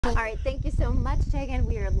All right, thank you so much, Tegan.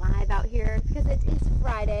 We are live out here because it is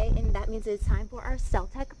Friday, and that means it's time for our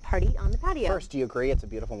Celtech party on the patio. First, do you agree it's a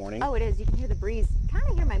beautiful morning? Oh, it is. You can hear the breeze. Kind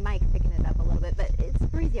of hear my mic picking it up a little bit, but it's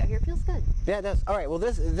breezy out here. It feels good. Yeah, it does. All right. Well,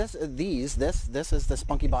 this is the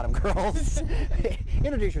Spunky Bottom Girls.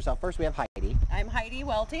 Introduce yourself. First, we have Heidi. I'm Heidi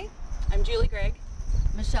Welty. I'm Julie Gregg.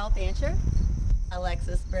 Michelle Fancher.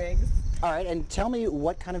 Alexis Briggs. All right, and tell me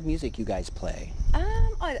what kind of music you guys play.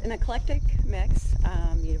 An eclectic mix.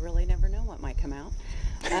 You really never know what might come out.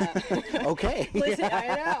 Okay. Listen,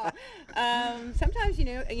 I know. Sometimes,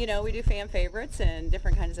 you know, we do fan favorites and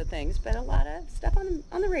different kinds of things, but a lot of stuff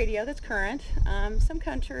on the radio that's current. Some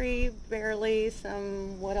country, barely.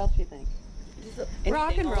 Some, what else do you think?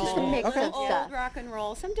 Rock and roll. Just a mix of old stuff. rock and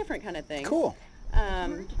roll, some different kind of things. Cool.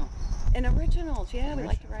 And originals, yeah, we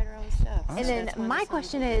like to write our own stuff. And then my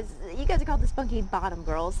question is, you guys are called the Spunky Bottom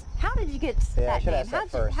Girls. How did you get that name?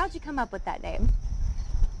 How'd you come up with that name?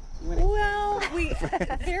 Well,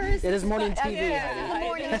 there is. It is morning TV. Yeah, it's a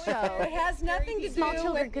morning show. It has nothing to do Small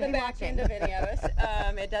children with could the be back watching. end of any of us.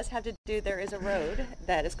 It does have to do, there is a road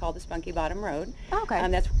that is called the Spunky Bottom Road. Okay.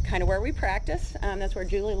 That's kind of where we practice. That's where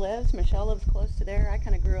Julie lives. Michelle lives close to there. I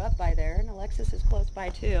kind of grew up by there, and Alexis is close by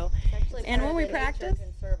too. And when we practice,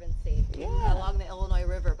 Conservancy, yeah, along the Illinois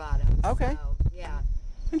River bottom. Okay. So, yeah.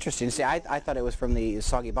 Interesting. See, I thought it was from the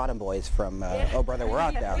Soggy Bottom Boys from Oh Brother We're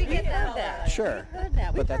Out There. we get that. Sure. We've heard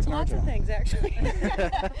that. But We've that's heard an lots of original. things actually.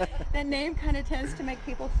 That name kind of tends to make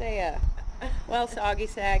people say, well, soggy,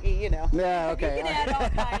 saggy, you know. Yeah, okay. You can add all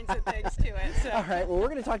kinds of things to it. So. All right. Well, we're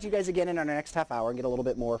going to talk to you guys again in our next half hour and get a little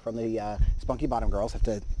bit more from the Spunky Bottom Girls. Have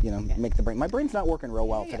to, make the brain. My brain's not working real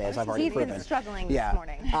well today, as I've already He's been proven. struggling Yeah. this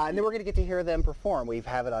morning. And then we're going to get to hear them perform. We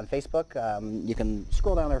have it on Facebook. You can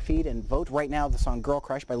scroll down their feed and vote. Right now, the song Girl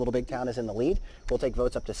Crush by Little Big Town is in the lead. We'll take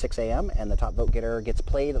votes up to 6 a.m. and the top vote getter gets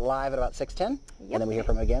played live at about 6:10. And then we hear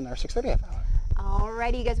from them again our 6:30 half hour.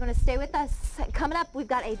 Alrighty, you guys want to stay with us? Coming up, we've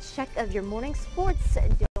got a check of your morning sports.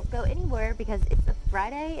 Don't go anywhere because it's a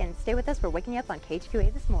Friday, and stay with us. We're waking you up on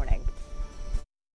KHQA this morning.